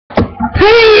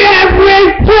Hey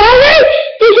everybody,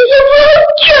 this is your little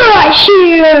Josh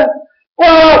here.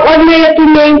 Well, I made up the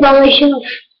name by myself.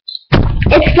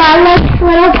 It's Lila's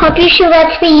little puppy. She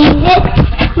lets me use it.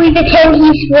 We pretend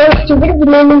he's really stupid. We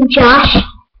name him Josh.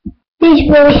 He's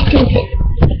really stupid.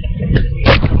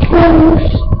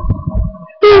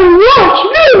 Watch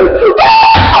me!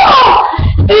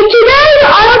 And today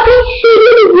I'll be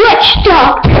singing Witch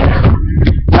Doctor.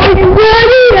 Are you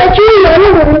ready? I do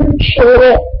want to show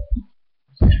it.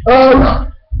 I'm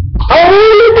going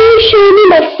to be showing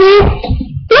my face.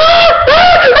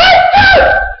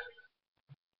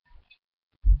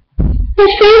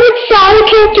 His favorite Sonic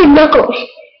character, Knuckles.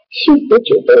 Super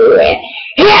duper rare.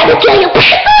 Here, I can tell you.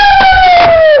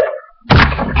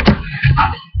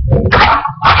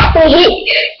 Don't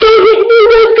hit me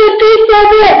with the piece of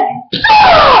it.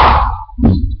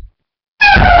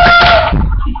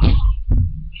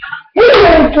 Hey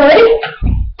everybody,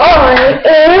 I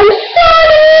am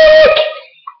Sonic.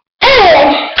 And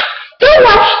don't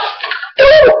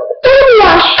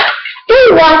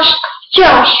watch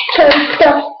Josh turn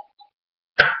stuff.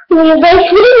 When you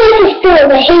really like his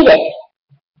film, I hate it.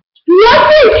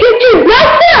 Nothing to do,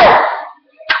 nothing!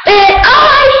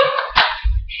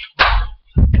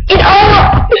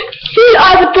 I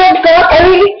have a good girl, I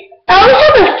always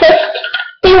have a fist.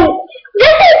 This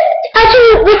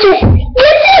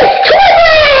is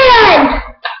Toyland!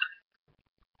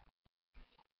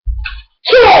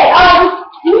 Okay,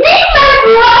 meet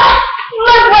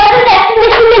my brother that's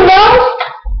missing the nose.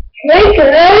 Hey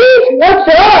guys, what's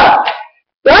up?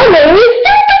 My name is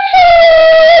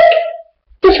Superchick!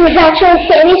 This was actually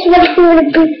Sammy's really cool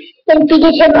and beat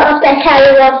him off. That's how he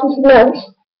lost his nose.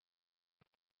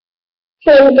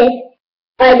 Sammy did.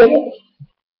 I did it.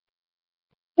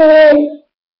 And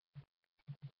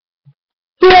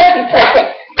here's the person.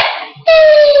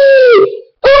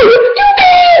 Oh, you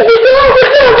stupid! We go!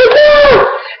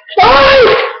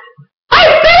 I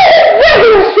bet it's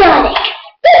regular Sonic!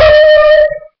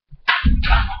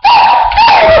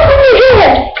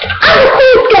 I'm the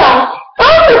cool guy!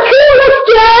 I'm the coolest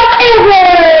guy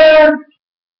ever!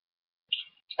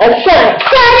 I'm Sonic.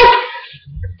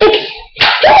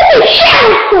 Stupid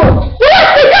Shadow's cool! Not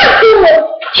cool!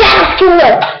 Shadow's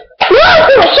cooler! No,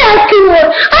 Shadow's cooler!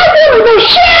 I thought the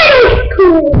Shadow's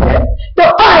cooler! No,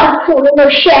 I'm cooler, no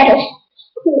Shadow's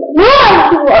cooler. No, I'm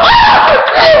cooler!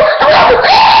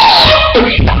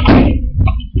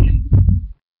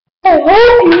 I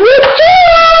hope you do!